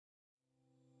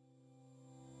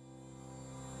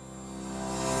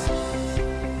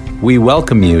We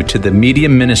welcome you to the media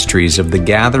ministries of the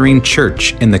Gathering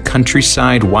Church in the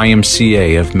Countryside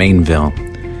YMCA of Mainville.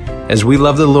 As we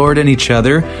love the Lord and each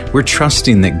other, we're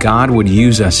trusting that God would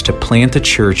use us to plant a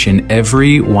church in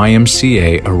every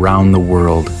YMCA around the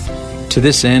world. To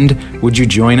this end, would you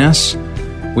join us?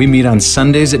 We meet on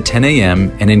Sundays at 10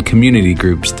 a.m. and in community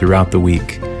groups throughout the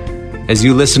week. As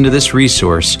you listen to this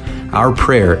resource, our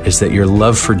prayer is that your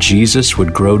love for Jesus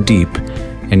would grow deep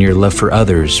and your love for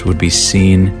others would be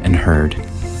seen and heard.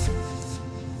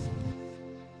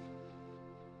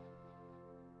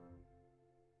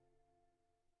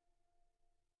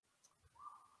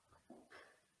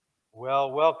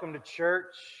 Well, welcome to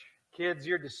church. Kids,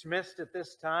 you're dismissed at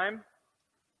this time.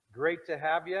 Great to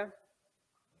have you.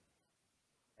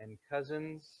 And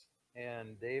cousins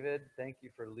and David, thank you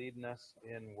for leading us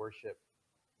in worship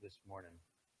this morning.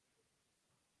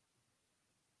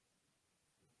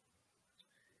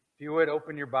 If you would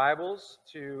open your Bibles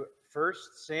to 1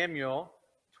 Samuel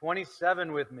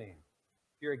 27 with me.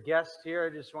 If you're a guest here,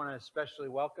 I just want to especially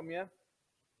welcome you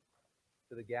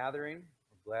to the gathering.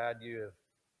 We're glad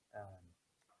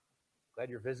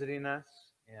you're visiting us,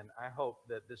 and I hope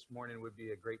that this morning would be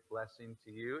a great blessing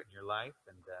to you in your life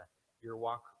and your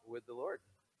walk with the Lord.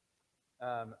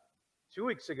 2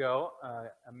 weeks ago,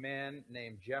 a man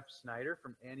named Jeff Snyder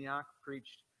from Antioch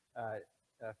preached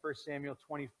 1 Samuel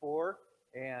 24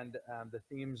 and the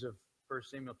themes of 1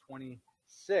 Samuel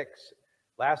 26.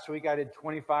 Last week I did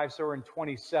 25, so we're in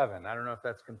 27. I don't know if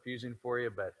that's confusing for you,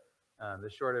 but the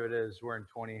short of it is we're in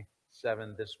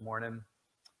 27 this morning.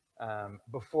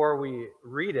 Before we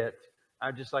read it,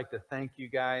 I'd just like to thank you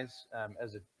guys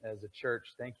as a church.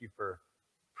 Thank you for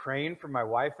praying for my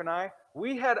wife and I.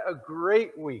 We had a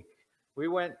great week. We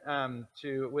went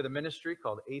with a ministry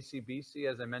called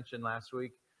ACBC, as I mentioned last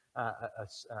week,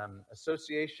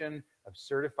 Association of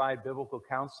Certified Biblical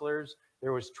Counselors.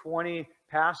 There was 20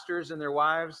 pastors and their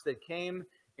wives that came,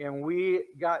 and we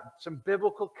got some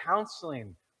biblical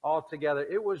counseling all together.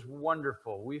 It was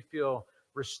wonderful. We feel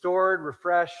restored,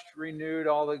 refreshed, renewed,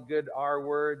 all the good R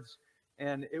words.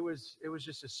 And it was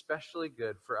just especially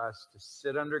good for us to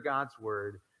sit under God's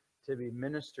word, to be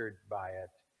ministered by it,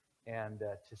 and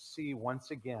to see once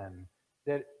again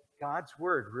that God's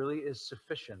word really is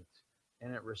sufficient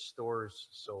and it restores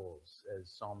souls, as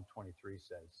Psalm 23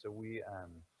 says. So we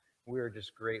are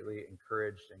just greatly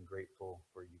encouraged and grateful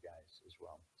for you guys as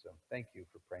well. So thank you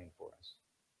for praying for us.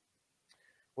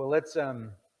 Well, let's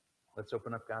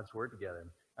open up God's word together.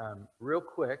 Real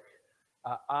quick,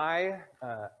 I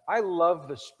love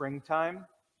the springtime.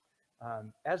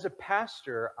 As a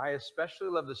pastor, I especially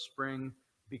love the spring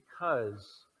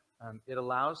because it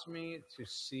allows me to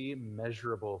see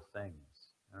measurable things.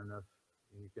 I don't know if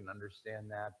you can understand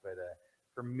that, but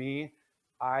for me,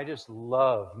 I just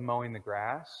love mowing the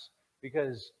grass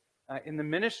because in the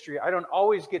ministry, I don't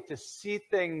always get to see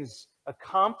things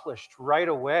accomplished right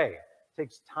away. It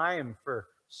takes time for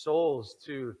souls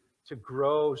to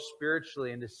grow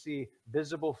spiritually and to see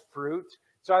visible fruit.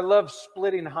 So I love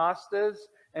splitting hostas,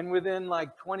 and within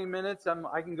like 20 minutes,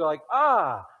 I can go like,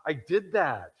 I did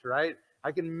that, right?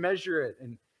 I can measure it.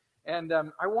 And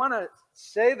I want to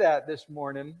say that this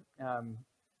morning.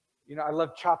 I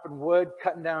love chopping wood,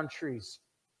 cutting down trees,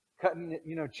 cutting it,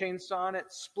 chainsawing it,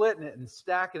 splitting it, and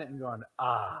stacking it and going,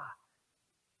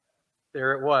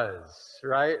 there it was,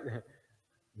 right?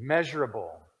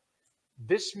 Measurable.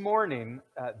 This morning,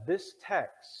 this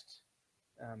text,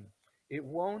 it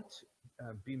won't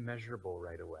be measurable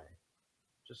right away.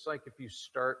 Just like if you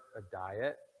start a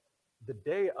diet, the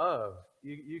day of,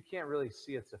 you can't really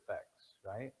see its effects,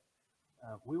 right?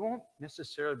 We won't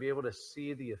necessarily be able to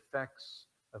see the effects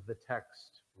of the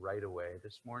text right away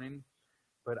this morning,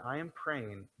 but I am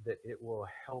praying that it will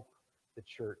help the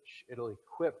church. It'll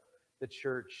equip the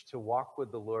church to walk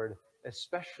with the Lord,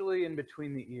 especially in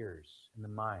between the ears and the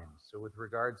mind. So with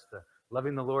regards to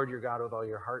loving the Lord your God with all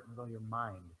your heart and with all your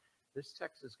mind, this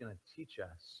text is going to teach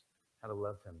us how to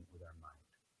love him with our mind.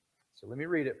 So let me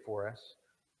read it for us.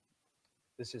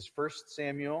 This is 1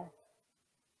 Samuel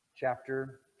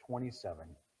chapter 27.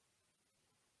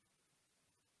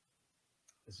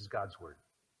 This is God's word.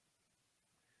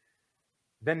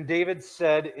 Then David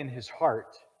said in his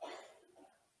heart,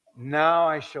 "Now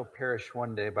I shall perish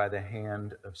one day by the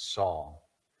hand of Saul.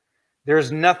 There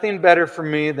is nothing better for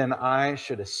me than I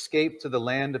should escape to the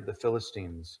land of the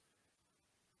Philistines.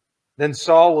 Then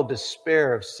Saul will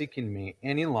despair of seeking me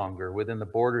any longer within the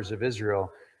borders of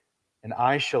Israel, and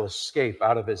I shall escape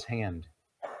out of his hand."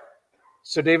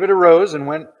 So David arose and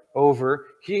went over,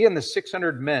 he and the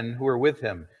 600 men who were with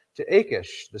him, to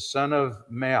Achish, the son of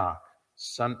Maoch,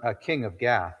 king of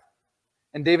Gath.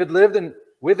 And David lived in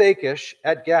with Achish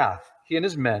at Gath, he and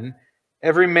his men,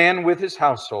 every man with his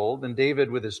household, and David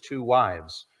with his 2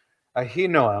 wives,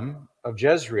 Ahinoam of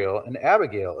Jezreel and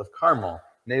Abigail of Carmel,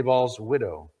 Nabal's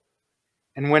widow.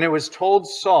 And when it was told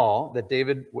Saul that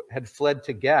David had fled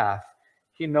to Gath,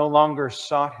 he no longer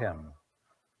sought him.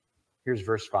 Here's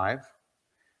verse 5.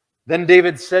 Then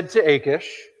David said to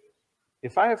Achish,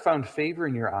 if I have found favor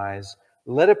in your eyes,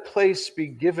 let a place be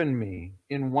given me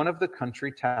in one of the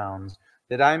country towns,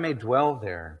 that I may dwell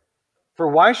there. For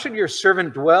why should your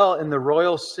servant dwell in the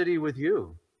royal city with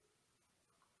you?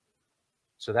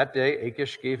 So that day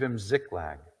Achish gave him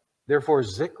Ziklag. Therefore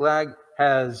Ziklag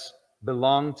has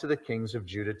belonged to the kings of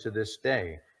Judah to this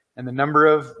day. And the number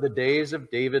of the days of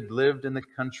David lived in the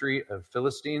country of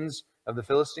the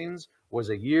Philistines was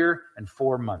 1 year and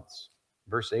 4 months.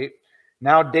 Verse 8.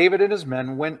 Now David and his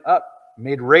men went up,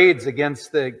 made raids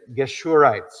against the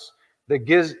Geshurites, the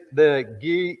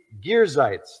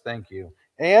Girzites,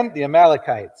 and the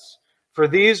Amalekites. For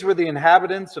these were the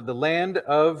inhabitants of the land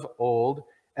of old,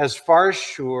 as far as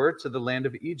Shur to the land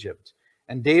of Egypt.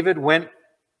 And David went,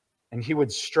 and he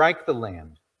would strike the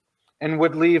land, and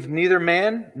would leave neither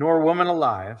man nor woman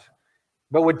alive,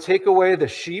 but would take away the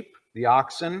sheep, the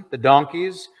oxen, the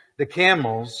donkeys, the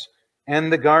camels,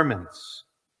 and the garments,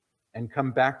 and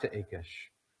come back to Achish.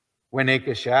 When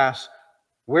Achish asked,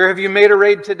 where have you made a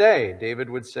raid today? David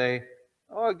would say,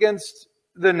 against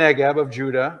the Negeb of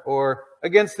Judah, or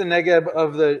against the Negeb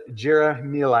of the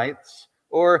Jerahmeelites,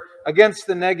 or against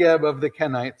the Negeb of the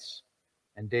Kenites.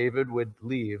 And David would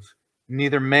leave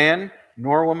neither man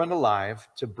nor woman alive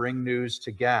to bring news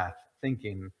to Gath,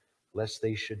 thinking, lest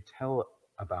they should tell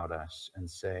about us and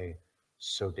say,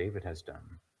 so David has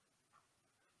done.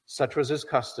 Such was his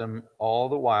custom all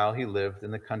the while he lived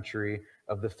in the country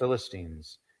of the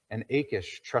Philistines. And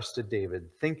Achish trusted David,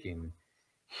 thinking,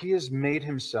 he has made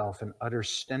himself an utter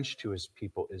stench to his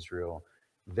people Israel.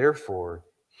 Therefore,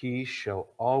 he shall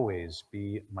always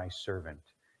be my servant.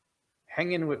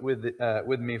 Hang in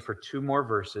with me for 2 more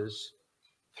verses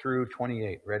through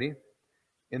 28. Ready?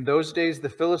 In those days, the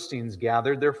Philistines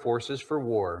gathered their forces for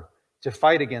war to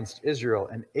fight against Israel.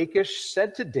 And Achish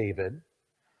said to David,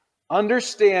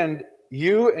 understand,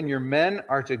 you and your men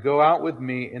are to go out with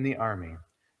me in the army.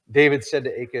 David said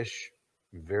to Achish,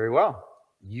 very well.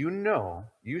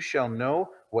 You shall know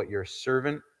what your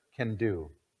servant can do.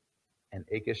 And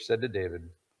Achish said to David,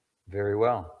 very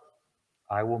well.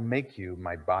 I will make you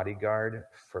my bodyguard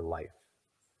for life.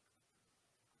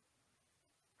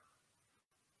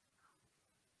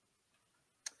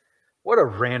 What a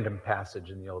random passage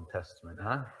in the Old Testament,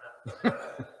 huh?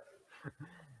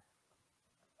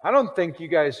 I don't think you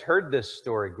guys heard this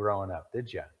story growing up,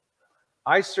 did you?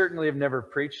 I certainly have never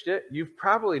preached it. You've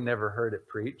probably never heard it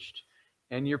preached.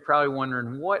 And you're probably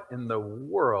wondering, what in the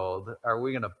world are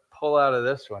we going to pull out of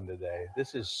this one today?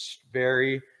 This is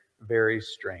very, very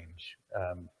strange.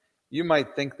 You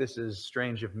might think this is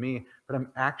strange of me, but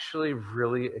I'm actually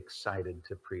really excited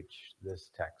to preach this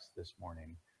text this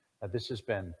morning. This has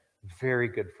been very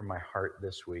good for my heart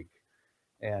this week.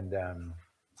 And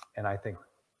I think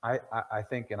I've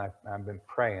been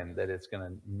praying that it's going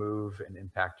to move and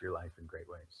impact your life in great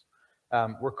ways.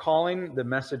 We're calling the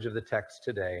message of the text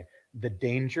today, the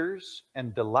dangers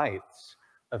and delights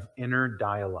of inner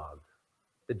dialogue.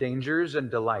 The dangers and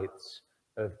delights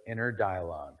of inner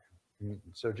dialogue.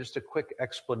 So just a quick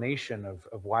explanation of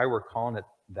why we're calling it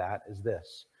that is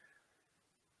this.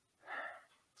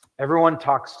 Everyone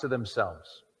talks to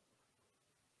themselves.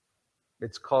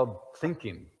 It's called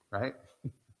thinking, right?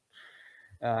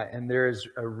 And there is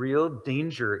a real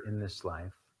danger in this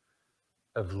life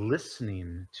of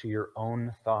listening to your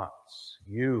own thoughts.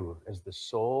 You as the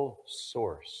sole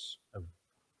source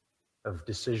of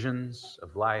decisions,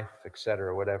 of life,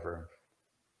 etc., whatever.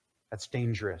 That's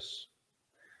dangerous.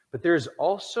 But there's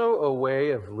also a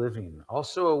way of living,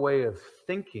 also a way of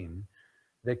thinking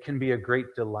that can be a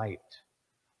great delight.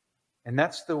 And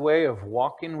that's the way of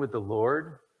walking with the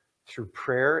Lord through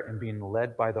prayer and being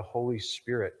led by the Holy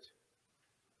Spirit.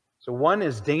 So one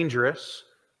is dangerous,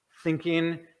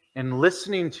 thinking and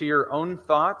listening to your own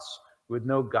thoughts with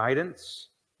no guidance,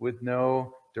 with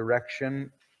no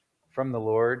direction from the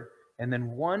Lord. And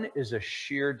then one is a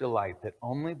sheer delight that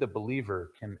only the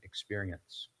believer can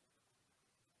experience.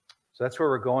 So that's where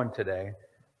we're going today.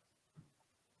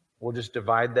 We'll just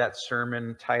divide that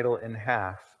sermon title in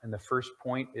half. And the first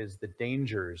point is the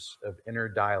dangers of inner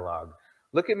dialogue.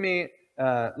 Look at me,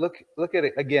 look at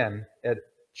it again at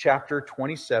chapter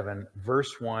 27,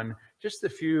 verse 1, just a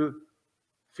few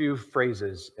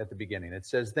phrases at the beginning. It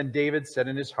says, then David said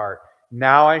in his heart,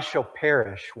 now I shall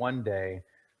perish one day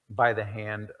by the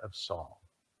hand of Saul.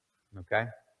 Okay?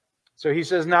 So he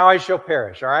says, now I shall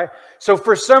perish, all right? So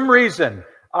for some reason,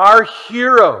 our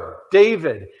hero,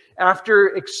 David, after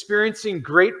experiencing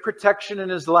great protection in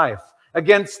his life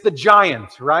against the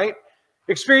giant, right?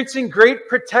 Experiencing great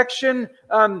protection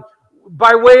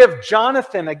by way of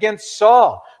Jonathan against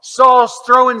Saul. Saul's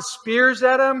throwing spears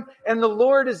at him, and the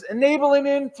Lord is enabling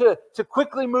him to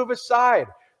quickly move aside.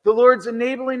 The Lord's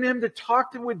enabling him to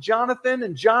talk with Jonathan,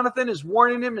 and Jonathan is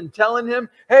warning him and telling him,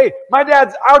 hey, my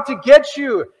dad's out to get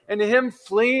you. And him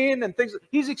fleeing and things.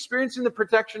 He's experiencing the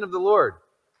protection of the Lord.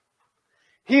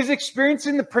 He's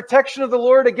experiencing the protection of the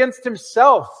Lord against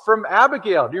himself from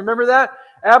Abigail. Do you remember that?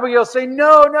 Abigail saying,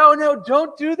 no,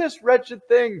 don't do this wretched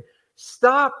thing.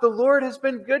 Stop, the Lord has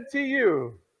been good to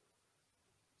you.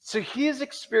 So he has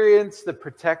experienced the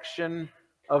protection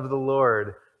of the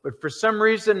Lord. But for some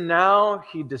reason now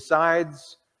he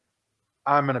decides,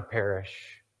 I'm going to perish.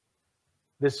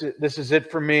 This is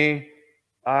it for me.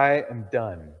 I am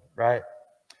done, right?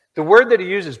 The word that he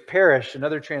uses, perish, in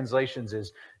other translations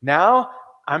is, now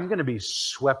I'm going to be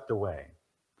swept away.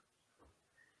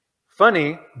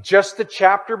 Funny, just the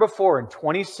chapter before, in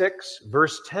 26,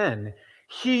 verse 10,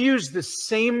 he used the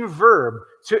same verb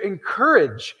to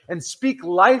encourage and speak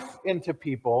life into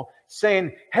people,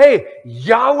 saying, hey,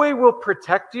 Yahweh will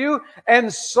protect you,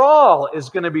 and Saul is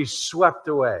going to be swept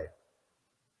away.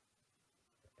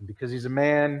 And because he's a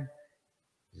man,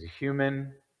 he's a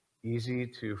human, easy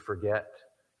to forget,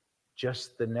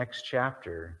 just the next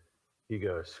chapter, he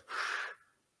goes,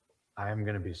 I'm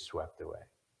going to be swept away.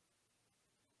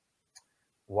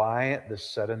 Why the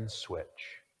sudden switch?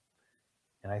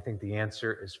 And I think the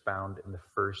answer is found in the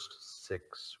first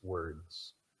 6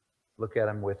 words. Look at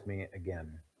them with me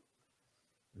again.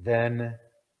 Then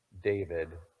David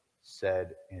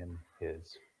said in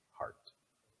his heart.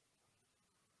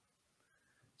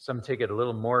 Some take it a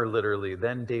little more literally.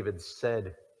 Then David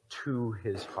said to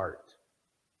his heart.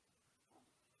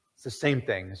 It's the same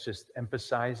thing. It's just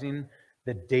emphasizing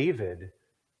that David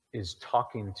is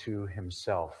talking to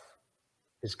himself.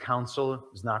 His counsel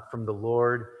is not from the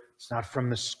Lord. It's not from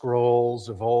the scrolls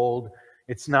of old.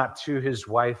 It's not to his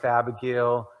wife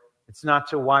Abigail. It's not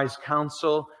to wise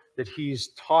counsel that he's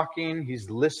talking. He's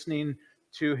listening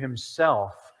to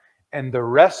himself. And the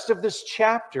rest of this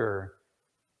chapter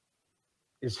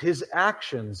is his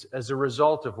actions as a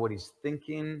result of what he's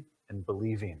thinking and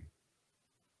believing.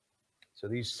 So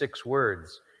these 6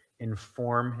 words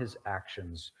inform his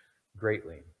actions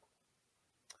greatly.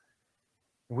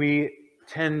 We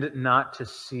tend not to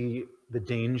see the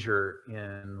danger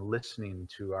in listening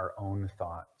to our own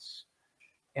thoughts.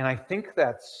 And I think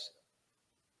that's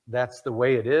the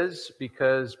way it is,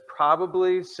 because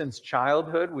probably since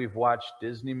childhood we've watched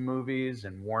Disney movies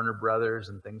and Warner Brothers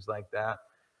and things like that,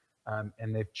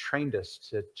 and they've trained us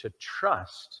to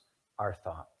trust our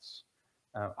thoughts.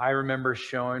 I remember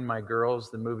showing my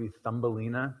girls the movie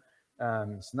Thumbelina.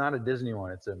 It's not a Disney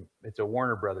one. It's a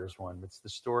Warner Brothers one. It's the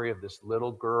story of this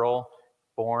little girl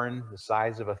born the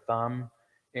size of a thumb,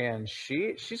 and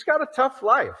she's got a tough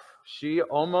life. She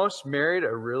almost married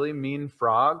a really mean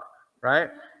frog, right?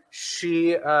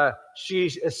 She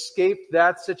escaped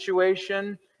that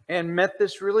situation and met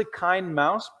this really kind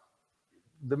mouse.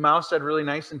 The mouse had really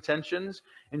nice intentions,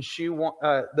 and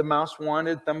the mouse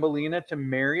wanted Thumbelina to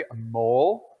marry a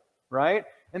mole, right?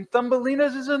 And Thumbelina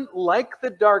isn't like the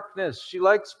darkness. She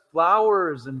likes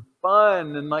flowers and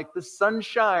fun and like the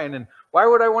sunshine. And why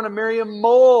would I want to marry a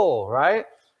mole, right?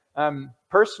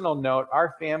 Personal note,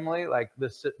 our family, like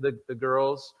the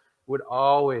girls, would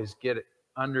always get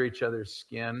under each other's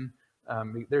skin.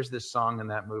 There's this song in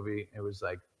that movie. It was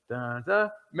like, da, da,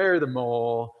 marry the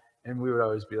mole. And we would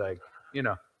always be like,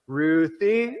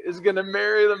 Ruthie is going to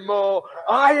marry the mole.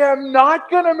 I am not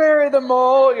going to marry the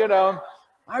mole,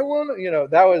 I won't,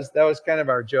 that was kind of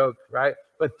our joke, right?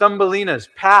 But Thumbelina's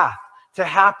path to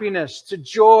happiness, to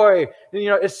joy,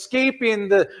 escaping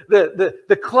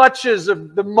the clutches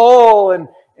of the mole,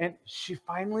 and she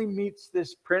finally meets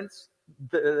this prince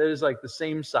that is like the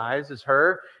same size as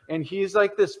her, and he's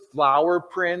like this flower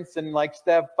prince and likes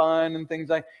to have fun and things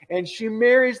like, and she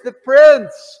marries the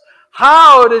prince.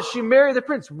 How does she marry the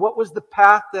prince? What was the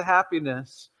path to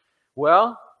happiness?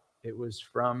 Well, it was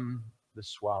from the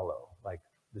swallow, like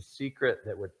the secret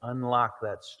that would unlock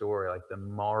that story, like the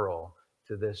moral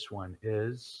to this one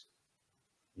is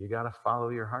you got to follow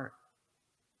your heart.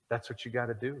 That's what you got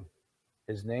to do.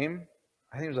 His name,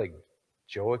 I think it was like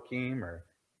Joachim or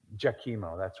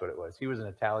Giacomo. That's what it was. He was an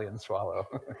Italian swallow,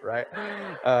 right?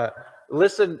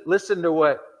 Listen to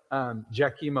what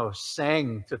Giacomo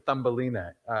sang to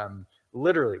Thumbelina.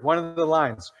 Literally, one of the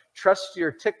lines, trust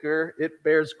your ticker, it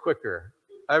bears quicker.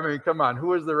 I mean, come on, who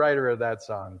was the writer of that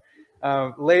song?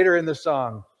 later in the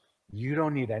song, you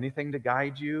don't need anything to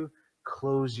guide you.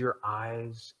 Close your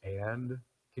eyes and,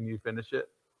 can you finish it?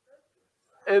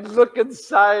 And look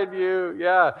inside you.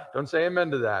 Yeah. Don't say amen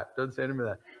to that. Don't say amen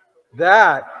to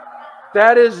that.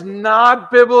 That is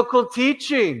not biblical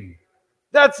teaching.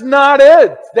 That's not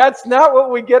it. That's not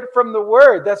what we get from the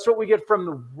Word. That's what we get from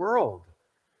the world.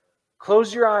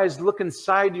 Close your eyes, look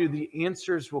inside you, the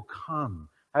answers will come.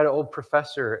 I had an old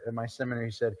professor at my seminary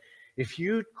who said, if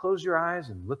you close your eyes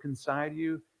and look inside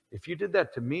you, if you did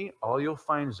that to me, all you'll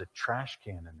find is a trash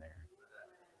can in there.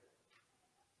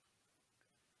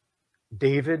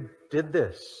 David did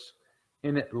this,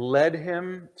 and it led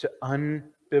him to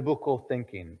unbiblical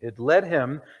thinking. It led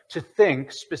him to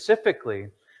think specifically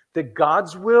that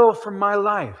God's will for my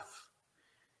life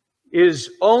is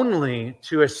only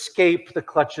to escape the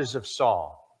clutches of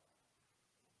Saul.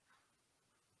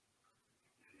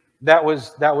 That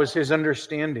was his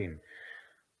understanding.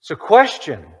 So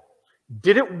question,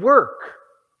 did it work?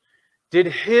 Did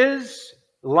his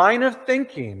line of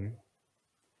thinking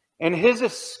and his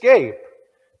escape,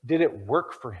 did it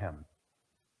work for him?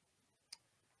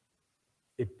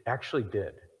 It actually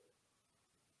did.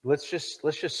 Let's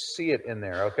just see it in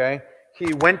there, okay?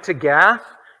 He went to Gath.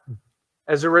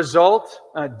 As a result,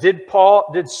 did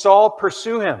Saul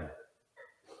pursue him?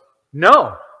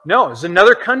 No, it was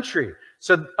another country.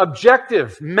 So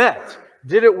objective met.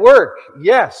 Did it work?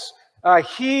 Yes.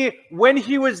 When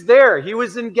he was there, he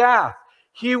was in Gath.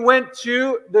 He went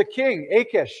to the king,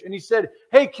 Achish, and he said,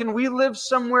 hey, can we live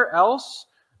somewhere else?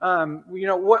 Why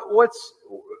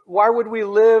would we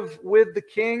live with the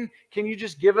king? Can you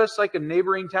just give us like a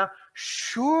neighboring town?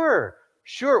 Sure.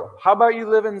 How about you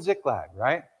live in Ziklag,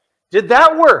 right? Did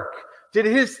that work? Did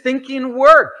his thinking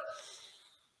work?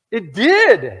 It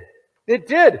did. It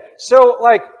did. So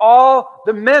like all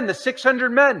the men, the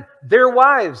 600 men, their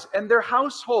wives and their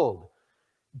household,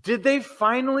 did they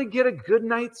finally get a good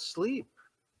night's sleep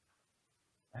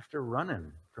after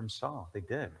running from Saul? They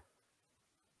did.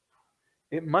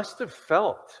 It must have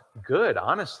felt good,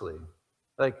 honestly.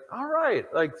 Like, all right,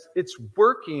 like it's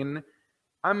working.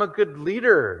 I'm a good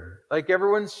leader. Like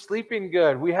everyone's sleeping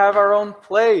good. We have our own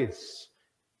place.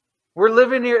 We're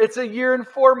living here. It's a year and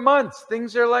 4 months.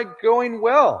 Things are like going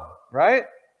well, right?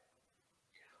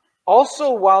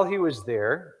 Also, while he was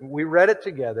there, we read it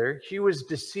together, he was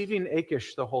deceiving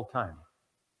Achish the whole time,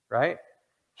 right?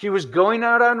 He was going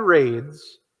out on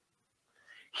raids.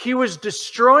 He was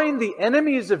destroying the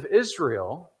enemies of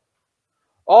Israel,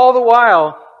 all the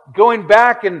while going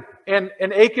back and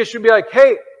Achish would be like,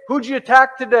 hey, who'd you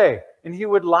attack today? And he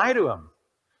would lie to him.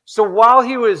 So while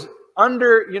he was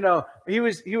under, he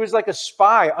was like a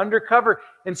spy, undercover.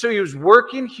 And so he was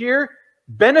working here,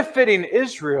 benefiting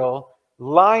Israel,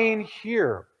 lying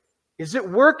here. Is it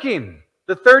working?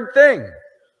 The third thing.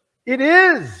 It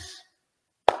is.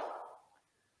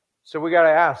 So we got to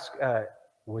ask,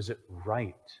 was it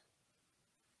right?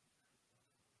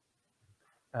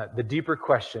 The deeper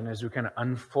question as we kind of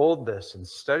unfold this and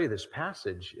study this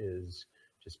passage is,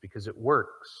 just because it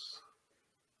works,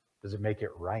 does it make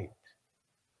it right?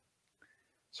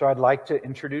 So I'd like to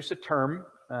introduce a term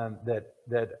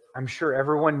that I'm sure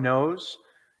everyone knows.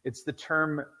 It's the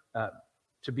term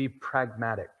to be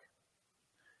pragmatic.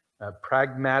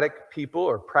 Pragmatic people,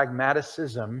 or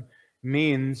pragmaticism,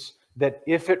 means that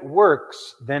if it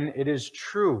works, then it is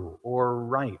true or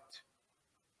right.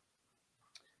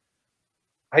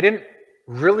 I didn't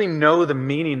really know the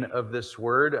meaning of this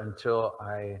word until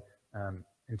I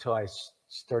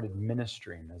started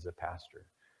ministering as a pastor.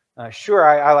 Sure,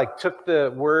 I took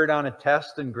the word on a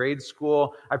test in grade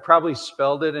school. I probably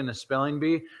spelled it in a spelling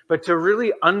bee, but to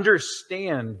really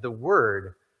understand the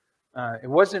word, it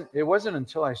wasn't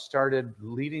until I started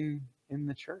leading in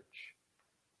the church.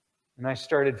 And I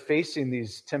started facing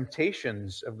these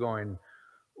temptations of going,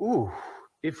 ooh,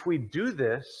 if we do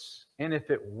this, and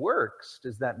if it works,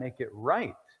 does that make it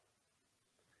right?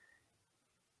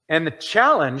 And the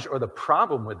challenge or the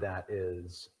problem with that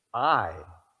is I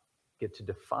get to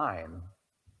define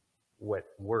what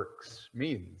works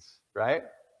means, right?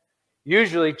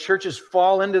 Usually churches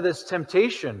fall into this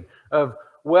temptation of,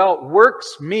 well,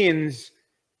 works means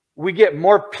we get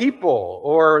more people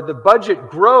or the budget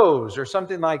grows or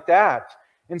something like that.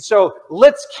 And so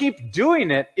let's keep doing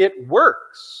it. It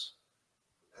works.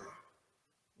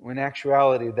 When in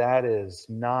actuality, that is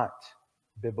not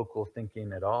biblical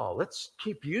thinking at all. Let's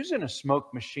keep using a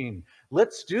smoke machine.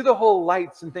 Let's do the whole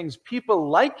lights and things. People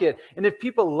like it. And if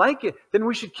people like it, then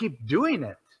we should keep doing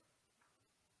it.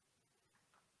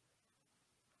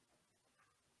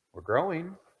 We're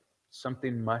growing.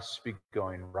 Something must be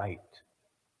going right.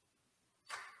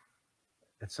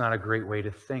 That's not a great way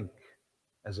to think.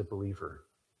 as a believer.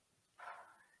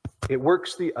 It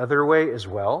works the other way as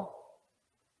well.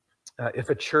 If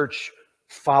a church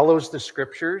follows the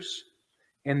scriptures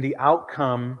and the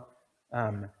outcome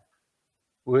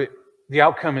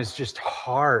is just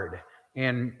hard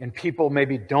and people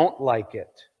maybe don't like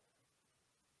it.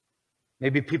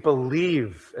 Maybe people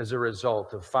leave as a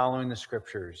result of following the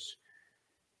scriptures.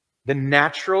 The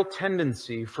natural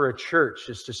tendency for a church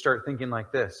is to start thinking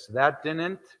like this. That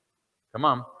didn't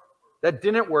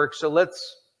work, so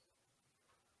let's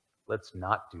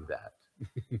not do that,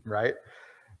 right?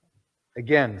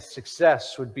 Again,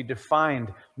 success would be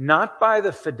defined not by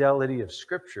the fidelity of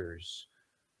scriptures,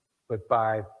 but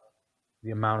by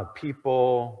the amount of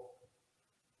people,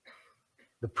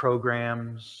 the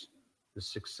programs, the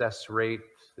success rate.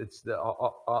 It's the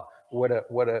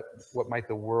what might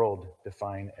the world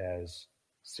define as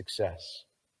success?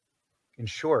 In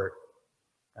short,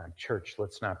 church,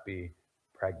 let's not be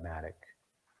pragmatic.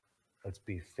 Let's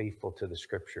be faithful to the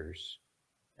scriptures,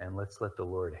 and let's let the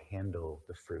Lord handle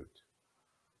the fruit.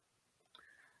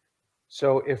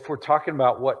 So if we're talking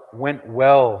about what went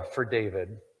well for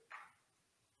David,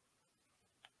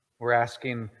 we're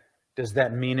asking, does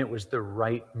that mean it was the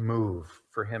right move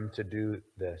for him to do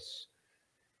this?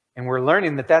 And we're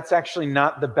learning that that's actually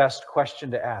not the best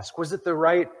question to ask. Was it the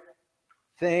right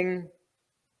thing?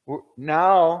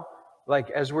 Now, like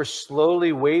as we're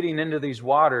slowly wading into these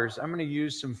waters, I'm going to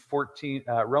use some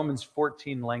Romans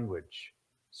 14 language.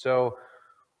 So,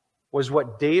 was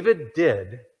what David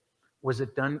did, was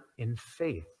it done in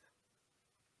faith?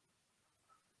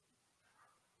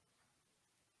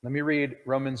 Let me read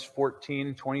Romans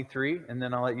 14:23, and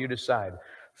then I'll let you decide.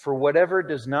 For whatever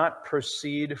does not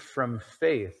proceed from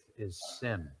faith is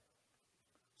sin.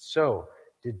 So,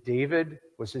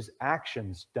 was his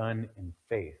actions done in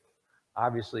faith?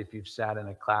 Obviously, if you've sat in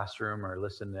a classroom or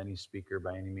listened to any speaker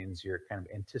by any means, you're kind of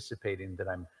anticipating that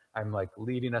I'm like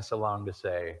leading us along to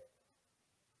say,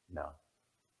 no,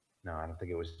 I don't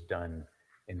think it was done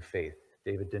in faith.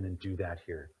 David didn't do that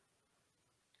here.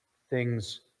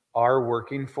 Things are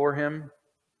working for him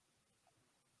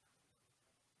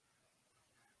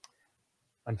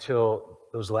until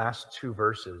those last two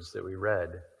verses that we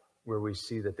read, where we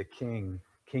see that the King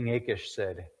Achish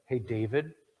said, hey,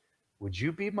 David, would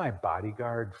you be my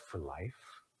bodyguard for life?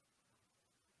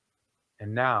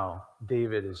 And now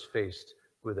David is faced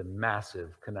with a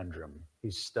massive conundrum.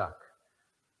 He's stuck.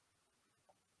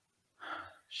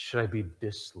 Should I be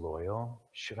disloyal?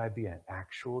 Should I be an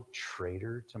actual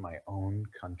traitor to my own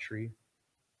country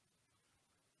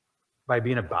by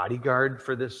being a bodyguard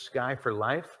for this guy for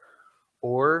life?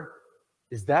 Or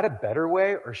is that a better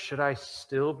way? Or should I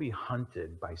still be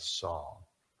hunted by Saul?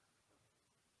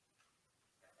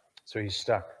 So he's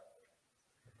stuck.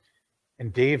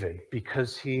 And David,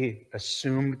 because he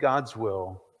assumed God's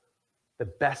will, the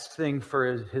best thing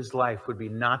for his life would be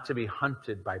not to be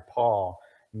hunted by Paul.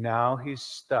 Now he's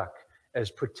stuck as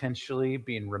potentially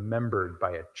being remembered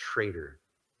by a traitor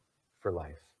for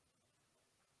life.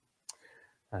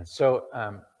 So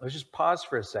let's just pause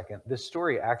for a second. This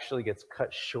story actually gets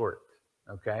cut short,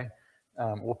 okay?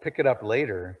 We'll pick it up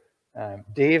later.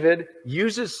 David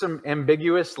uses some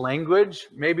ambiguous language.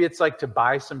 Maybe it's like to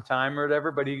buy some time or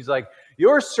whatever, but he's like,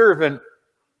 your servant,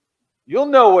 you'll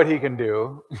know what he can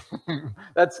do.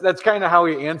 That's kind of how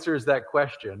he answers that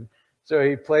question. So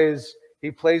he plays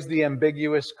the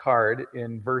ambiguous card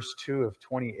in verse 2 of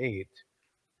 28.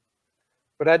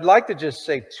 But I'd like to just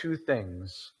say two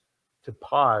things to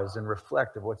pause and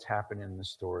reflect of what's happened in the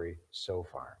story so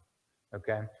far.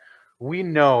 Okay? We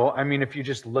know, if you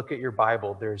just look at your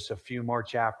Bible, there's a few more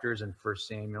chapters in 1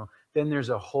 Samuel. Then there's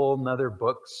a whole nother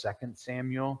book, 2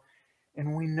 Samuel.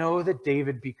 And we know that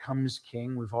David becomes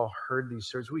king. We've all heard these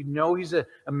stories. We know he's a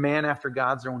man after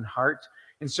God's own heart.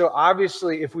 And so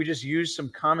obviously, if we just use some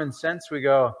common sense, we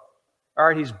go, all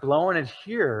right, he's blowing it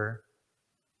here,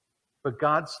 but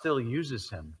God still uses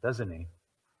him, doesn't he?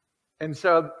 And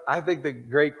so I think the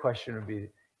great question would be,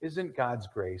 isn't God's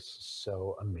grace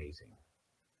so amazing?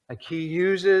 Like he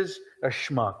uses a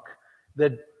schmuck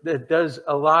that does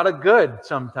a lot of good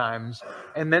sometimes,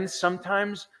 and then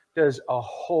sometimes does a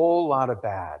whole lot of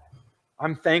bad.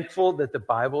 I'm thankful that the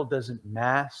Bible doesn't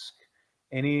mask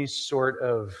any sort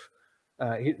of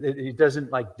he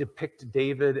doesn't like depict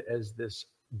David as this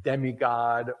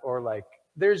demigod or like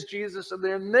there's Jesus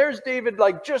and there's David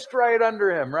like just right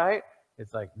under him, right?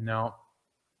 It's like, no,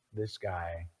 this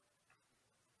guy's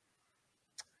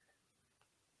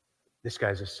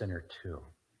a sinner too.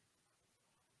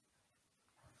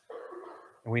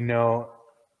 And we know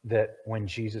that when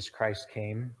Jesus Christ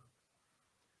came,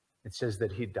 it says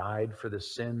that he died for the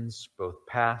sins, both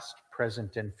past,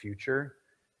 present, and future.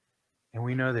 And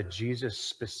we know that Jesus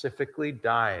specifically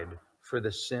died for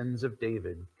the sins of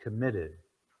David committed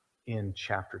in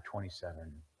chapter 27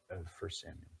 of 1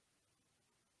 Samuel.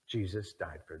 Jesus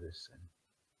died for this sin.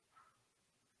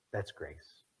 That's grace.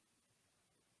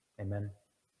 Amen?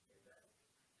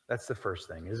 That's the first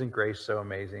thing. Isn't grace so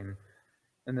amazing?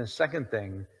 And the second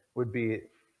thing would be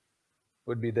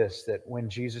this, that when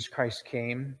Jesus Christ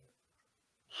came,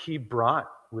 he brought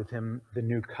with him the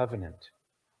new covenant.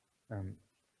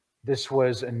 This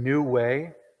was a new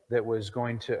way that was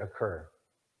going to occur,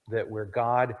 that where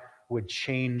God would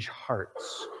change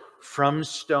hearts from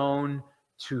stone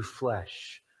to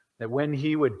flesh, that when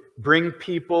he would bring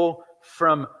people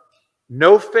from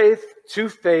no faith to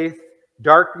faith,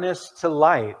 darkness to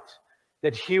light,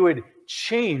 that he would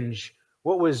change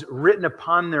what was written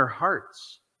upon their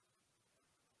hearts.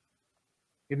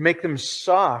 He'd make them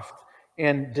soft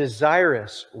and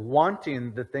desirous,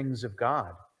 wanting the things of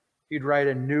God. He'd write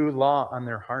a new law on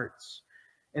their hearts.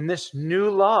 And this new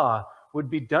law would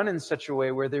be done in such a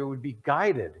way where they would be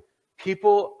guided.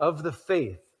 People of the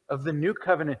faith, of the new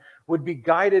covenant, would be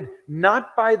guided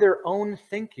not by their own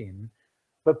thinking,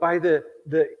 but by the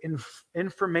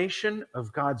information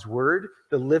of God's word,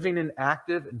 the living and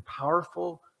active and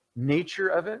powerful nature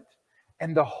of it,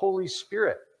 and the Holy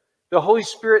Spirit. The Holy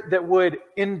Spirit that would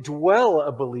indwell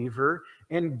a believer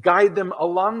and guide them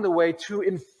along the way to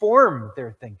inform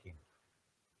their thinking.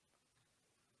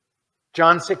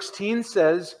 John 16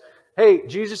 says, hey,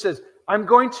 Jesus says, I'm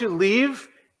going to leave,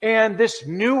 and this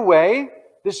new way,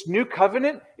 this new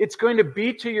covenant, it's going to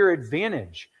be to your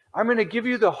advantage. I'm going to give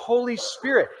you the Holy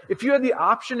Spirit. If you had the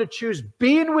option to choose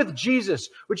being with Jesus,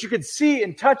 which you could see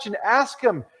and touch and ask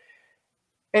him,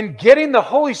 and getting the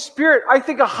Holy Spirit, I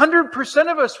think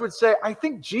 100% of us would say, I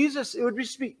think Jesus, it would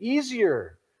just be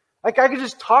easier. Like I could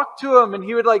just talk to him and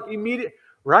he would like immediately,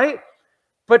 right?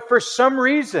 But for some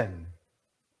reason,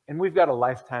 and we've got a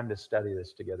lifetime to study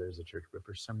this together as a church, but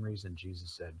for some reason,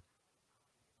 Jesus said,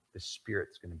 the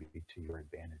Spirit's going to be to your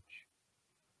advantage.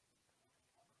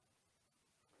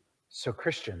 So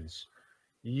Christians,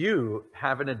 you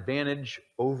have an advantage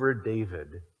over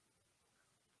David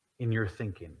in your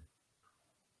thinking.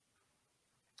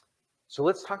 So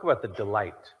let's talk about the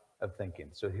delight of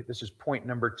thinking. So this is point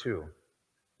number 2.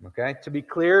 Okay? To be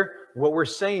clear, what we're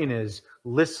saying is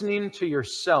listening to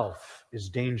yourself is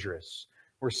dangerous.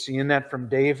 We're seeing that from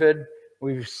David.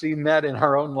 We've seen that in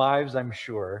our own lives, I'm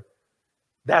sure.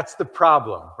 That's the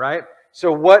problem, right?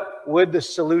 So what would the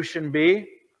solution be?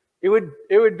 It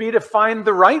would be to find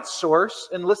the right source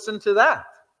and listen to that,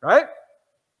 right?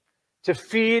 To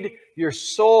feed your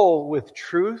soul with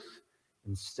truth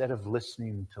instead of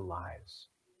listening to lies.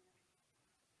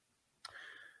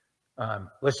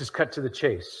 Let's just cut to the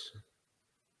chase.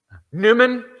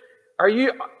 Newman, are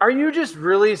you just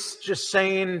really just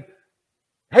saying,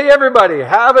 hey everybody,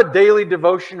 have a daily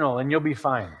devotional and you'll be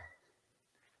fine?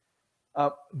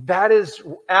 That is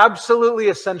absolutely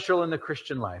essential in the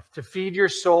Christian life, to feed your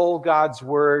soul God's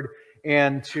word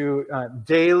and to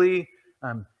daily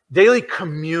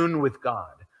commune with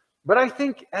God. But I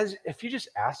think if you just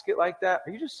ask it like that,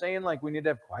 are you just saying like we need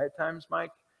to have quiet times,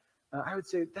 Mike? I would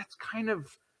say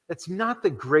that's not the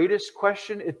greatest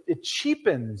question. It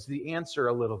cheapens the answer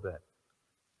a little bit.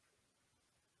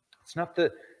 It's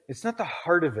not the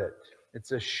heart of it.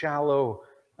 It's a shallow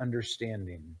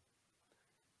understanding.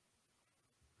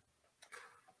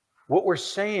 What we're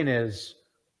saying is,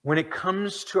 when it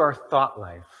comes to our thought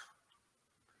life,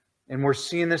 and we're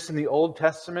seeing this in the Old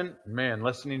Testament, man,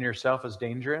 listening to yourself is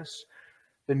dangerous.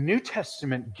 The New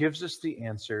Testament gives us the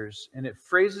answers, and it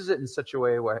phrases it in such a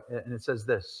way, and it says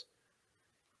this: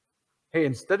 hey,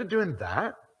 instead of doing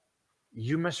that,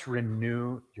 you must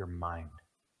renew your mind.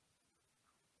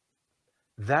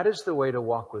 That is the way to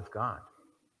walk with God.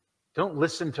 Don't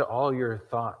listen to all your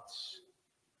thoughts.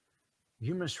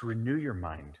 You must renew your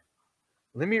mind.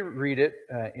 Let me read it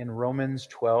in Romans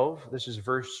 12. This is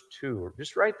verse 2.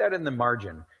 Just write that in the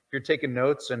margin. If you're taking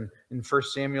notes in 1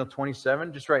 Samuel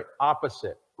 27, just write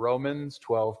opposite, Romans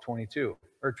 12:22,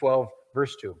 or 12,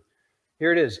 verse 2.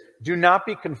 Here it is. Do not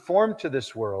be conformed to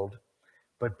this world,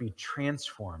 but be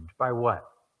transformed by what?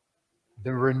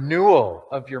 The renewal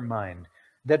of your mind,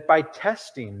 that by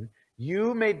testing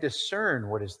you may discern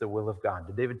what is the will of God.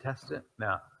 Did David test it?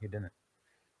 No, he didn't.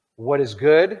 What is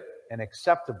good and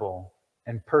acceptable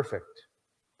and perfect.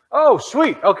 Oh,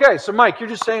 sweet. Okay, so Mike, you're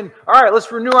just saying, all right,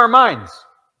 let's renew our minds.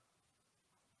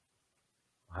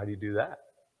 How do you do that?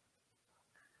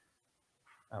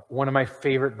 One of my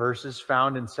favorite verses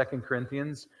found in 2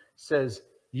 Corinthians says,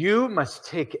 you must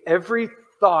take every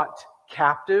thought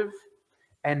captive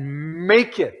and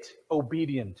make it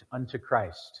obedient unto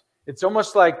Christ. It's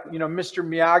almost like, Mr.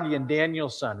 Miyagi and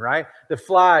Daniel-san, right? The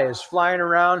fly is flying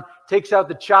around, takes out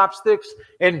the chopsticks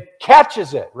and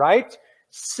catches it, right?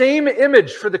 Same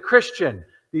image for the Christian.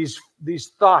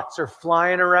 These thoughts are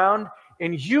flying around,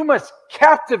 and you must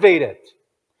captivate it.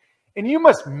 And you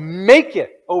must make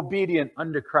it obedient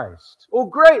unto Christ. Oh,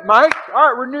 great, Mike.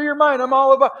 All right, renew your mind. I'm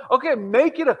all about, okay,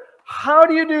 make it. How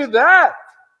do you do that?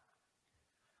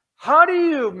 How do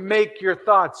you make your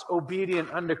thoughts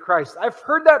obedient unto Christ? I've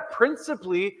heard that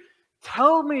principally.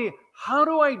 Tell me, how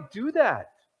do I do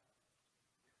that?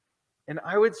 And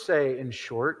I would say, in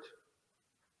short,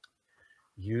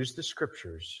 use the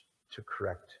scriptures to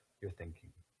correct your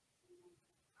thinking.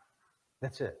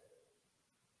 That's it.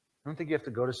 I don't think you have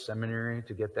to go to seminary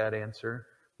to get that answer.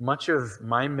 Much of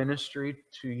my ministry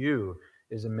to you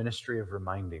is a ministry of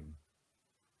reminding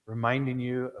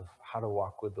you of how to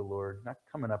walk with the Lord, not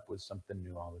coming up with something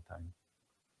new all the time.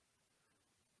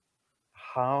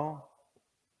 How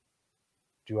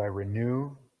do I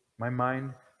renew my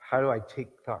mind? How do I take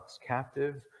thoughts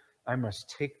captive? I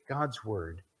must take God's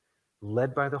word,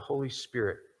 led by the Holy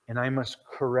Spirit, and I must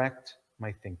correct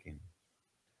my thinking.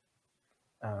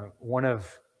 One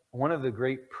of the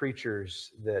great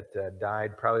preachers that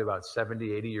died probably about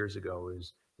 70, 80 years ago,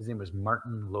 his name was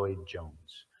Martin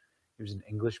Lloyd-Jones. He was an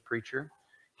English preacher.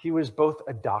 He was both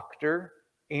a doctor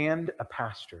and a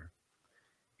pastor.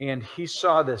 And he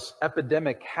saw this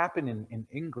epidemic happen in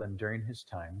England during his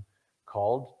time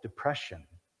called depression.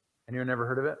 Anyone ever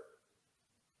heard of it?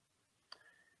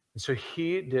 And so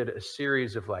he did a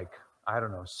series of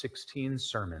 16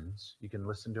 sermons. You can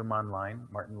listen to them online,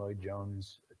 Martin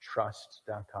Lloyd-Jones,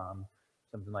 trust.com,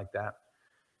 something like that.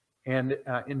 And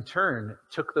in turn,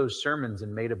 took those sermons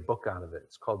and made a book out of it.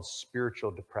 It's called Spiritual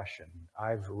Depression.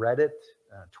 I've read it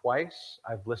twice.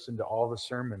 I've listened to all the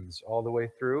sermons all the way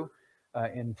through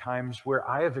in times where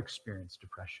I have experienced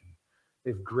depression.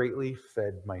 They've greatly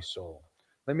fed my soul.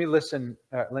 Let me read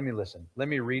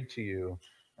to you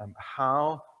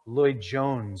how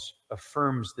Lloyd-Jones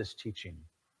affirms this teaching.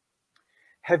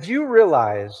 Have you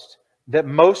realized that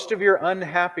most of your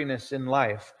unhappiness in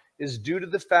life is due to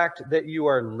the fact that you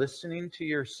are listening to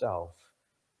yourself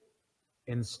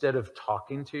instead of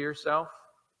talking to yourself?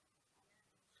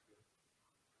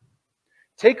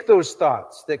 Take those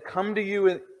thoughts that come to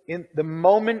you in the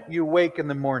moment you wake in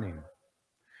the morning.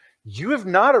 You have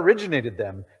not originated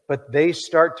them, but they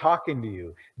start talking to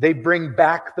you. They bring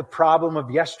back the problem of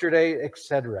yesterday,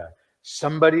 etc.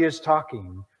 Somebody is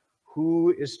talking.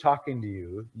 Who is talking to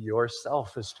you?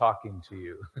 Yourself is talking to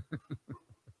you.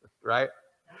 Right?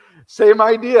 Same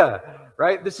idea,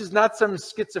 right? This is not some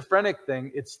schizophrenic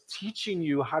thing. It's teaching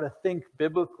you how to think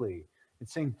biblically.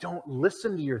 It's saying, don't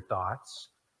listen to your thoughts.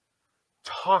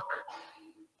 Talk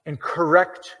and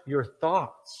correct your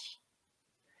thoughts.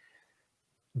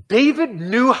 David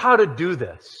knew how to do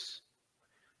this.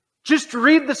 Just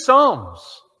read the Psalms,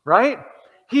 right?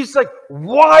 He's like,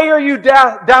 why are you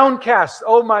downcast,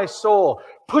 oh my soul?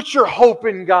 Put your hope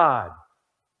in God.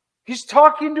 He's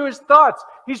talking to his thoughts.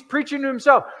 He's preaching to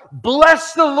himself.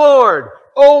 Bless the Lord,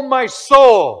 oh my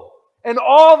soul, and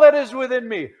all that is within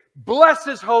me. Bless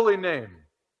his holy name.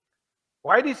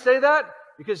 Why did he say that?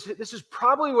 Because this is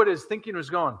probably what his thinking was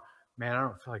going. Man, I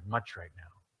don't feel like much right now.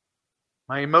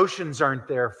 My emotions aren't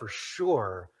there for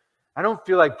sure. I don't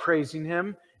feel like praising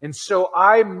him. And so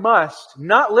I must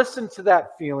not listen to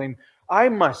that feeling. I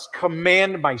must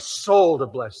command my soul to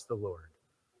bless the Lord.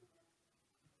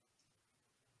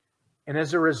 And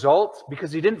as a result,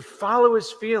 because he didn't follow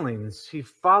his feelings, he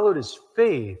followed his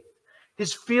faith.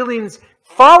 His feelings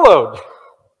followed.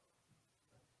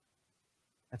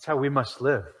 That's how we must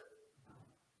live.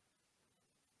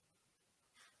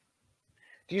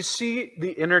 Do you see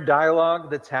the inner dialogue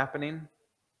that's happening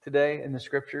today in the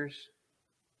scriptures?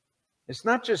 It's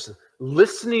not just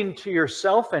listening to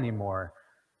yourself anymore.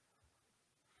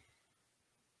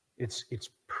 It's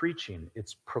preaching,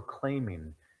 it's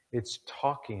proclaiming, it's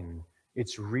talking,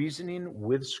 it's reasoning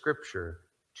with Scripture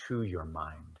to your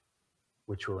mind,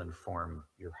 which will inform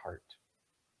your heart.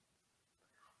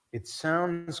 It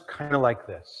sounds kind of like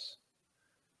this.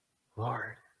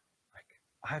 Lord,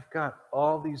 I've got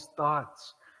all these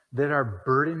thoughts that are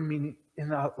burdening me,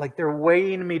 like they're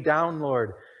weighing me down,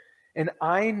 Lord. And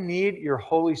I need your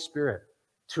Holy Spirit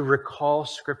to recall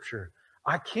Scripture.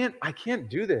 I can't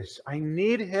do this. I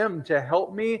need him to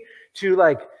help me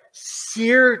to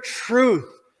sear truth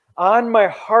on my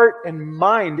heart and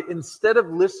mind instead of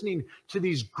listening to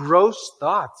these gross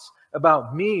thoughts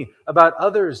about me, about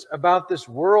others, about this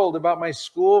world, about my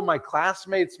school, my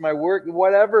classmates, my work,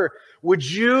 whatever. Would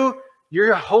you,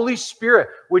 your Holy Spirit,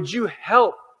 would you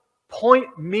help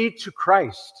point me to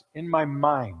Christ in my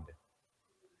mind?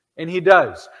 And he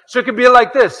does. So it could be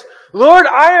like this. Lord,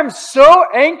 I am so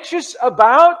anxious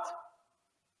about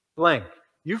blank.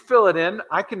 You fill it in.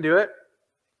 I can do it.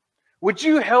 Would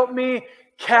you help me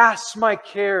cast my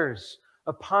cares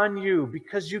upon you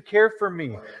because you care for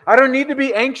me? I don't need to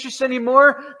be anxious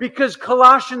anymore because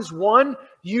Colossians 1,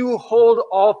 you hold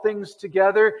all things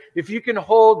together. If you can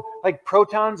hold like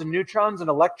protons and neutrons and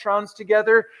electrons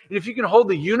together, and if you can hold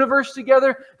the universe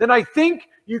together, then I think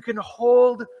you can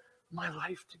hold my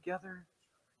life together.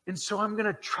 And so I'm going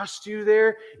to trust you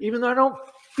there, even though I don't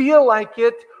feel like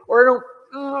it or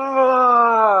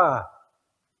I don't.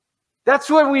 That's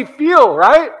what we feel,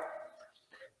 right?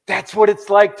 That's what it's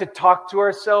like to talk to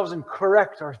ourselves and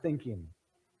correct our thinking.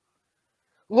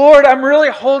 Lord, I'm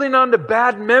really holding on to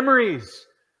bad memories.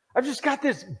 I've just got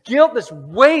this guilt, this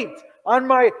weight on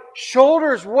my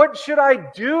shoulders. What should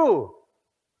I do?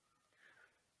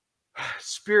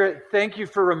 Spirit, thank you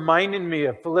for reminding me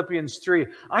of Philippians 3.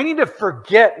 I need to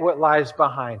forget what lies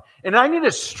behind, and I need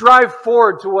to strive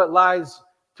forward to what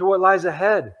lies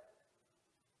ahead.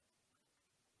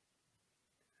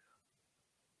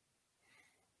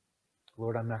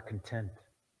 Lord, I'm not content.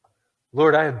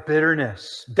 Lord, I have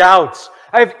bitterness, doubts.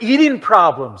 I have eating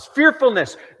problems,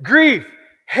 fearfulness, grief,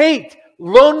 hate,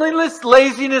 loneliness,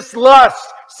 laziness, lust,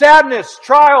 sadness,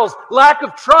 trials, lack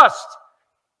of trust.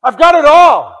 I've got it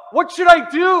all. What should I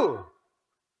do?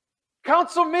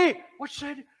 Counsel me. What should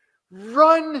I do?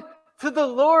 Run to the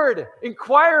Lord.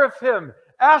 Inquire of Him.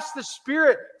 Ask the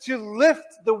Spirit to lift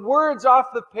the words off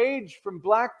the page from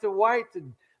black to white,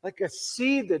 and like a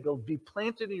seed that will be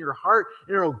planted in your heart,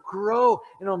 and it'll grow,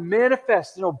 and it'll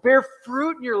manifest, and it'll bear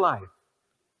fruit in your life.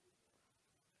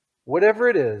 Whatever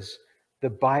it is, the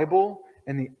Bible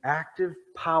and the active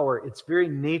power, its very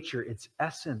nature, its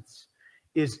essence,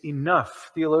 is enough.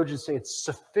 Theologians say it's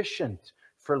sufficient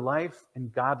for life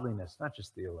and godliness. Not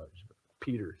just theologians, but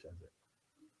Peter says it.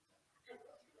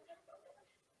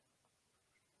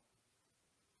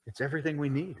 It's everything we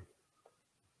need.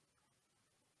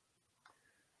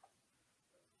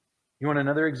 You want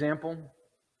another example?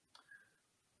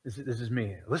 This is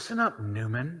me. Listen up,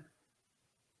 Newman.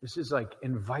 This is like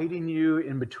inviting you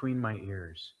in between my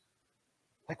ears.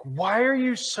 Like, why are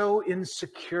you so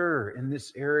insecure in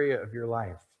this area of your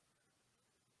life?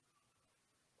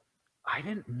 I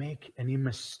didn't make any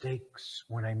mistakes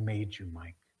when I made you,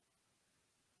 Mike.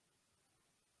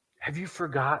 Have you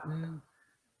forgotten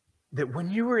that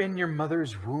when you were in your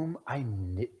mother's womb, I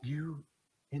knit you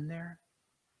in there?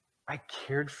 I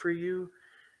cared for you.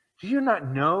 Do you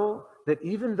not know that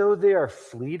even though they are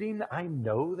fleeting, I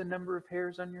know the number of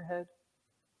hairs on your head?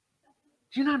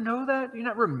 Do you not know that? Do you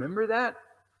not remember that?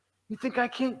 You think I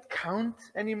can't count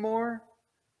anymore?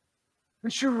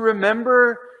 Don't you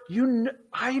remember?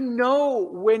 I know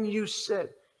when you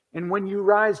sit and when you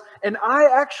rise, and I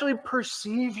actually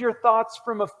perceive your thoughts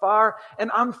from afar,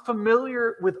 and I'm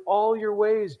familiar with all your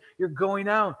ways. You're going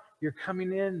out, you're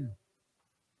coming in.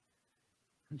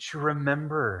 Don't you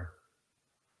remember?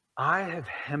 I have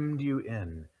hemmed you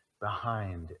in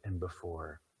behind and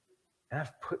before, and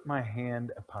I've put my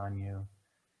hand upon you.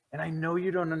 And I know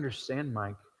you don't understand,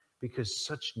 Mike, because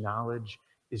such knowledge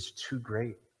is too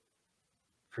great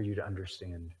for you to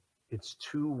understand. It's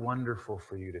too wonderful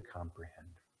for you to comprehend.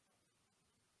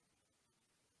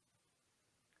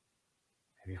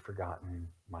 Have you forgotten,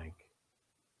 Mike?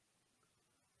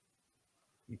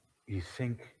 You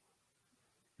think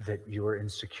that your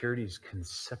insecurities can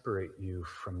separate you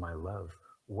from my love.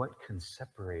 What can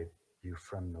separate you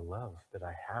from the love that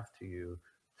I have to you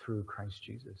through Christ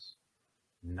Jesus?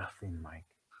 Nothing, Mike.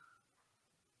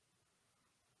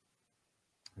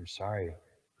 I'm sorry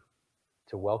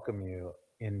to welcome you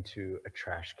into a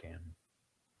trash can.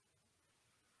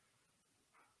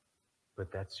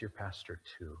 But that's your pastor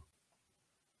too.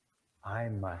 I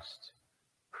must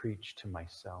preach to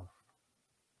myself,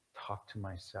 talk to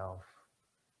myself,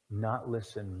 not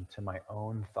listen to my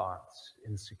own thoughts,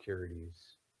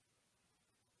 insecurities.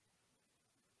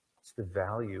 It's the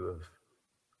value of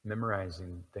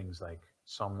memorizing things like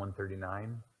Psalm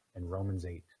 139 and Romans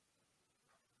 8.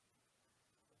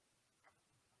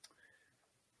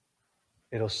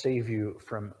 It'll save you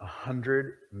from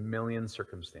 100 million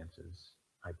circumstances,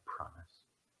 I promise.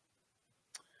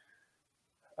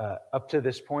 Up to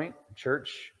this point,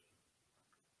 church,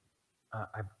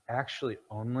 I've actually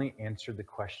only answered the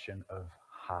question of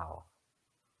how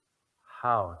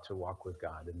to walk with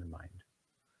God in the mind.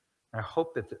 I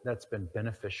hope that that's been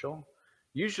beneficial.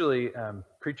 Usually,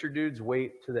 preacher dudes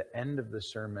wait to the end of the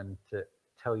sermon to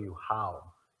tell you how.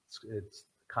 It's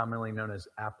commonly known as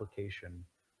application.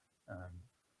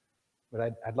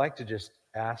 But I'd like to just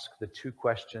ask the two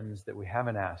questions that we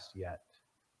haven't asked yet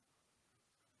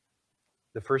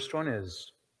The first one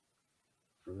is,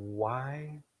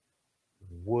 why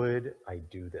would I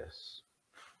do this?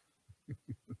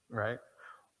 Right?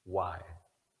 Why?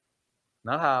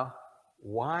 Not how.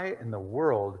 Why in the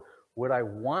world would I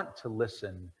want to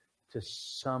listen to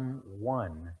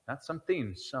someone, not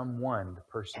something, someone, the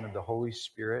person of the Holy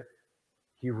Spirit?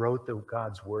 He wrote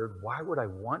God's word. Why would I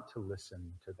want to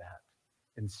listen to that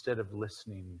instead of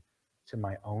listening to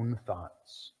my own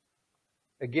thoughts?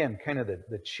 Again, kind of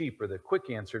the cheap or the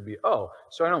quick answer would be, oh,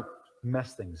 so I don't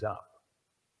mess things up,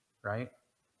 right?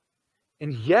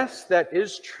 And yes, that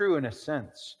is true in a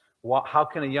sense. How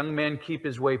can a young man keep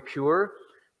his way pure?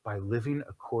 By living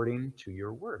according to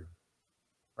your word,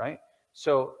 right?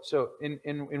 So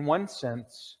in one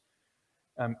sense,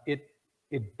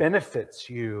 it benefits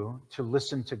you to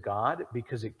listen to God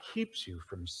because it keeps you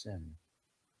from sin.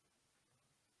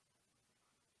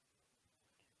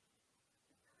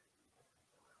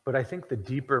 But I think the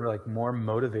deeper, more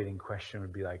motivating question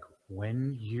would be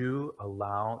when you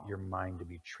allow your mind to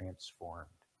be transformed,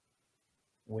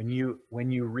 when you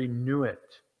renew it,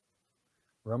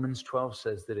 Romans 12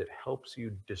 says that it helps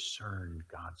you discern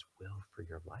God's will for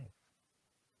your life.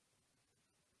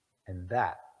 And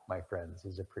that, my friends,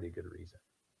 is a pretty good reason.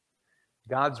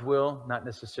 God's will, not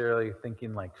necessarily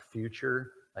thinking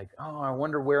future, oh, I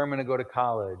wonder where I'm going to go to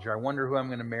college, or I wonder who I'm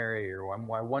going to marry, or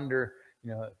I wonder,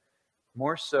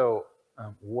 more so,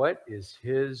 what is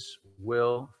His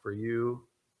will for you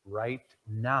right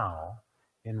now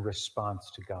in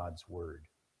response to God's word?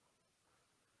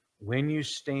 When you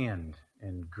stand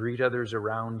and greet others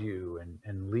around you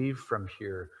and leave from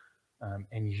here,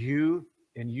 and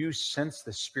you sense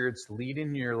the Spirit's leading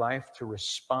in your life to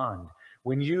respond,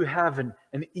 when you have an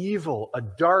evil, a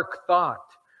dark thought,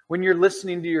 when you're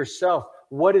listening to yourself,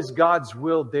 what is God's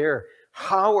will there?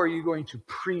 How are you going to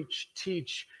preach,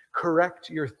 teach, correct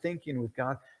your thinking with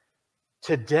God?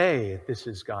 Today, this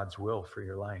is God's will for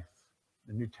your life.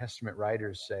 The New Testament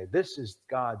writers say, this is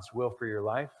God's will for your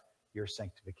life, your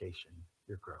sanctification,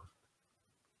 your growth.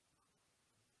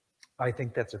 I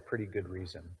think that's a pretty good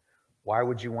reason. Why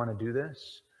would you want to do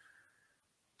this?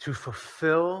 To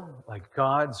fulfill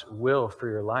God's will for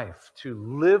your life, to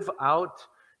live out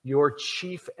your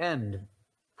chief end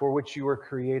for which you were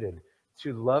created,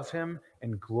 to love Him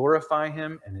and glorify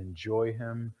Him and enjoy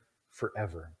Him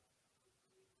forever.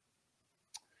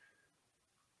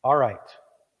 All right.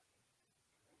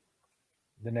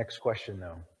 The next question,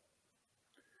 though.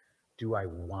 Do I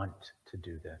want to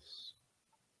do this?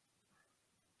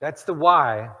 That's the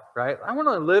why, right? I want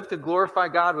to live to glorify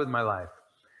God with my life.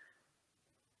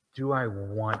 Do I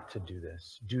want to do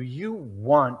this? Do you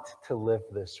want to live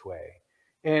this way?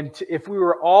 And if we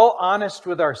were all honest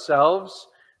with ourselves,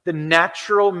 the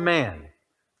natural man,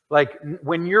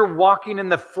 when you're walking in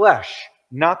the flesh,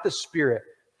 not the Spirit,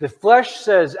 the flesh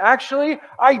says, actually,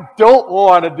 I don't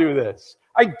want to do this.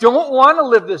 I don't want to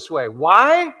live this way.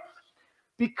 Why?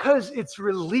 Because it's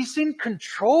releasing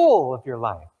control of your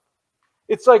life.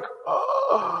 It's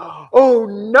oh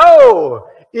no!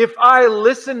 If I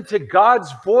listen to God's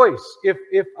voice,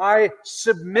 if I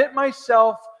submit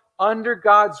myself under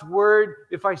God's word,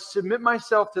 if I submit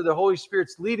myself to the Holy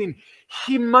Spirit's leading,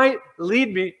 He might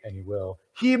lead me, and He will.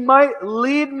 He might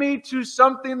lead me to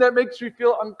something that makes me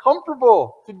feel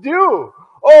uncomfortable to do.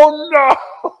 Oh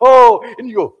no! And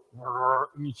you go,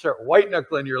 and you start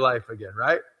white-knuckling your life again,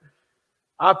 right?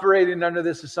 Operating under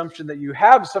this assumption that you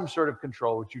have some sort of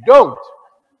control, which you don't.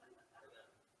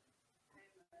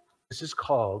 This is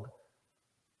called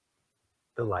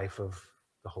the life of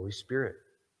the Holy Spirit,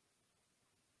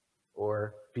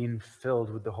 or being filled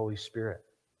with the Holy Spirit.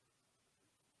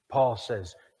 Paul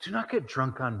says, do not get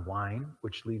drunk on wine,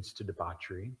 which leads to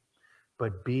debauchery,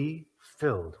 but be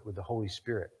filled with the Holy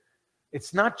Spirit.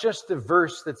 It's not just the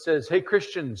verse that says, hey,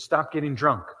 Christians, stop getting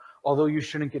drunk, although you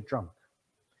shouldn't get drunk.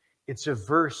 It's a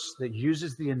verse that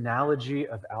uses the analogy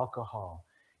of alcohol.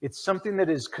 It's something that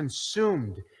is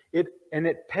consumed. It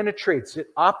penetrates. It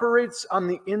operates on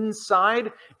the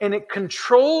inside, and it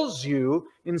controls you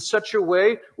in such a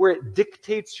way where it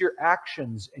dictates your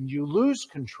actions, and you lose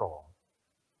control.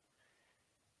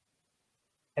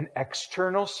 An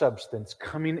external substance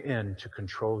coming in to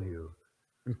control you.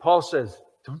 And Paul says,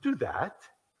 don't do that.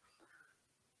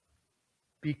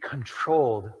 Be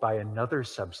controlled by another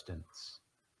substance.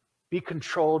 Be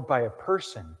controlled by a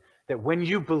person that when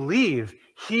you believe,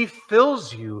 He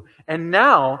fills you, and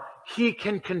now He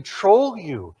can control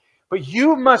you. But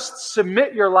you must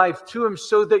submit your life to Him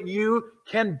so that you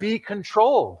can be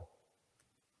controlled.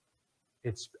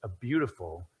 It's a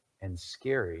beautiful and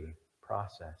scary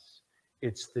process.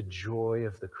 It's the joy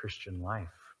of the Christian life.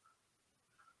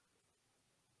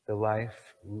 The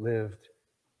life lived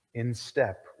in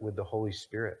step with the Holy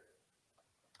Spirit.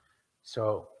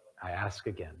 So I ask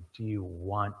again, do you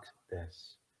want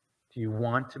this? Do you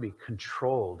want to be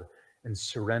controlled and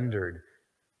surrendered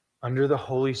under the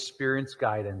Holy Spirit's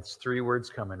guidance? 3 words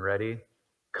coming. Ready?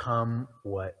 Come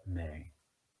what may.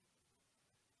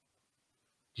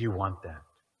 Do you want that?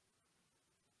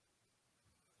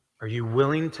 Are you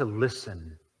willing to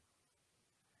listen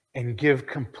and give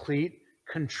complete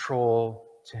control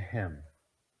to Him?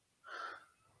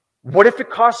 What if it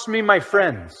costs me my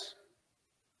friends?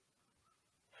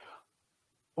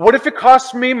 What if it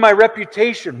costs me my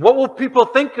reputation? What will people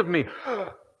think of me?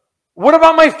 What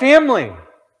about my family?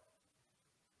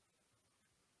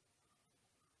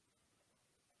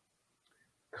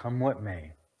 Come what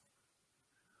may.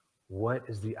 What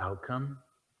is the outcome?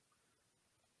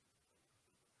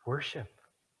 Worship.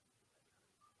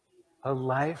 A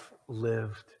life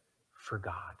lived for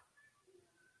God.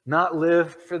 Not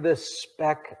lived for this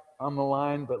speck on the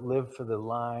line, but lived for the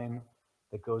line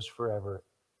that goes forever,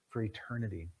 for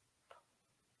eternity.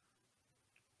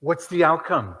 What's the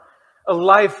outcome? A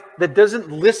life that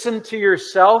doesn't listen to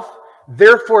yourself,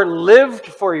 therefore lived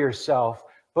for yourself,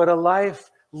 but a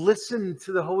life listened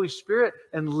to the Holy Spirit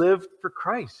and lived for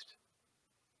Christ.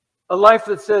 A life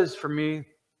that says, for me,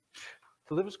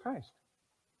 to live is Christ.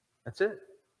 That's it.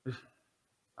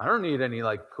 I don't need any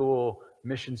cool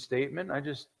mission statement.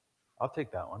 I'll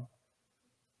take that one.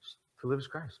 Just to live is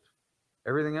Christ.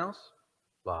 Everything else,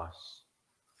 loss,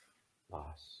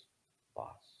 loss,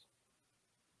 loss.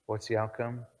 What's the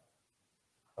outcome?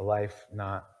 A life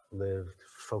not lived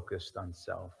focused on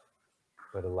self,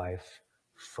 but a life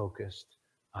focused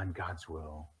on God's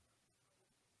will,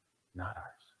 not ours.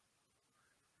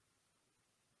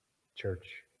 Church,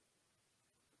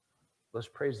 let's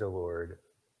praise the Lord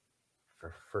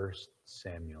for 1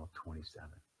 Samuel 27.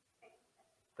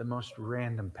 The most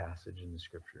random passage in the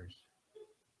Scriptures,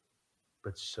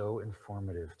 but so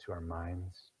informative to our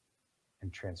minds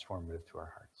and transformative to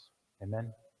our hearts.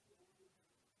 Amen?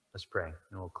 Let's pray,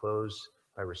 and we'll close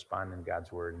by responding to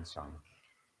God's word in song.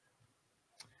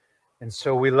 And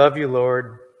so we love you,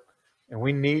 Lord, and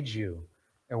we need you,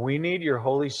 and we need your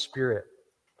Holy Spirit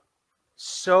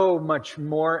so much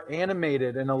more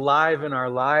animated and alive in our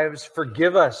lives.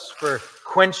 Forgive us for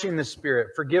quenching the Spirit.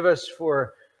 Forgive us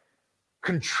for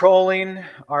controlling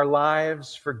our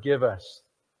lives. Forgive us.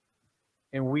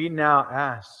 And we now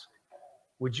ask,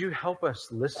 would you help us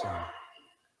listen?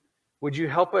 Would you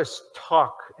help us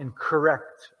talk and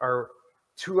correct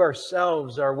to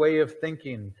ourselves our way of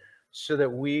thinking so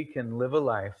that we can live a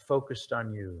life focused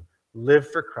on you, live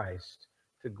for Christ,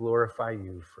 to glorify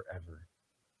you forever?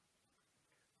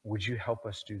 Would you help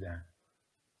us do that?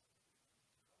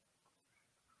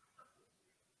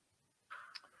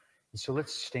 And so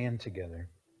let's stand together.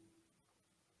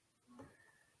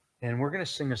 And we're going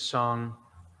to sing a song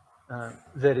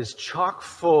that is chock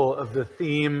full of the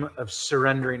theme of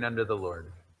surrendering unto the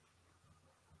Lord.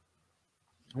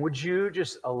 Would you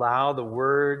just allow the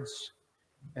words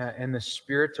and the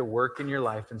Spirit to work in your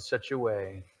life in such a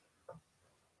way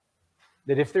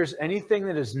that if there's anything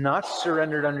that is not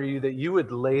surrendered under you, that you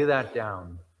would lay that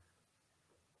down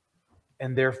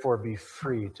and therefore be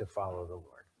free to follow the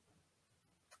Lord.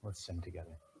 Let's sing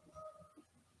together.